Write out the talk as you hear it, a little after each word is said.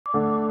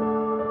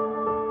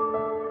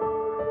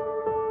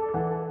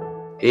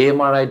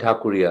AMRI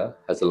Dhakuria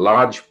has a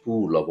large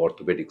pool of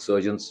orthopedic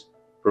surgeons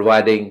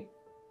providing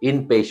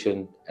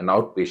inpatient and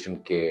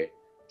outpatient care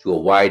to a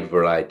wide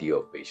variety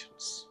of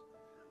patients.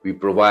 We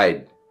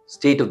provide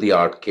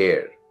state-of-the-art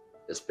care,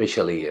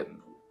 especially in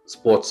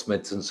sports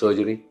medicine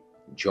surgery,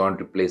 joint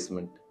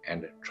replacement,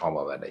 and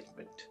trauma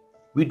management.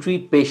 We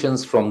treat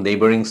patients from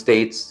neighboring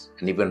states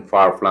and even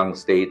far-flung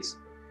states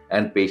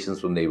and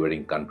patients from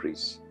neighboring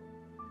countries.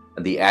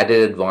 And the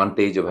added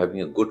advantage of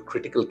having a good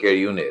critical care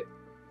unit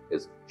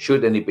is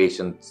should any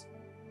patients,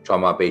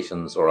 trauma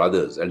patients or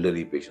others,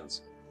 elderly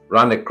patients,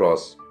 run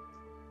across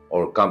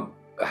or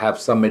have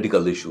some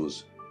medical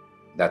issues,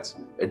 that's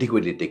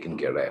adequately taken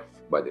care of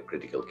by the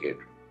critical care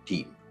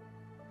team.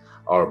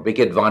 Our big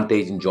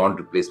advantage in joint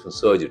replacement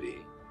surgery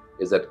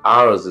is that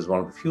ours is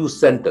one of the few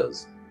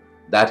centers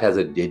that has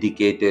a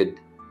dedicated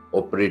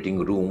operating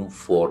room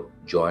for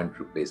joint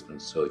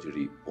replacement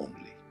surgery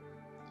only.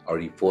 Our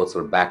efforts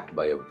are backed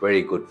by a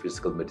very good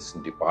physical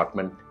medicine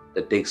department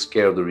that takes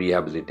care of the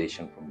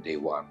rehabilitation from day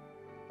one.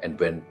 And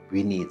when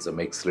we need some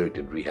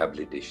accelerated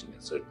rehabilitation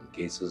in certain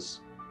cases,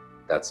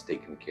 that's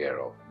taken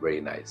care of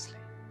very nicely.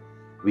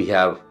 We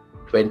have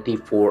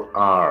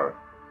 24-hour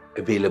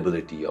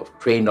availability of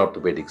trained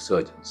orthopedic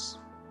surgeons.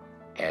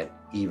 And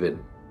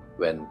even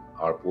when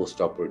our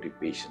post-operative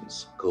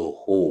patients go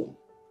home,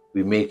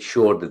 we make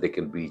sure that they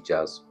can reach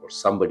us or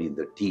somebody in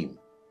the team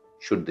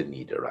should the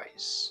need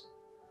arise.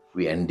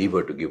 We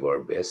endeavor to give our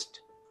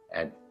best,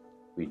 and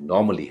we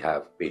normally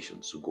have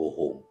patients who go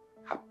home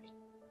happy.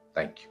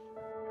 Thank you.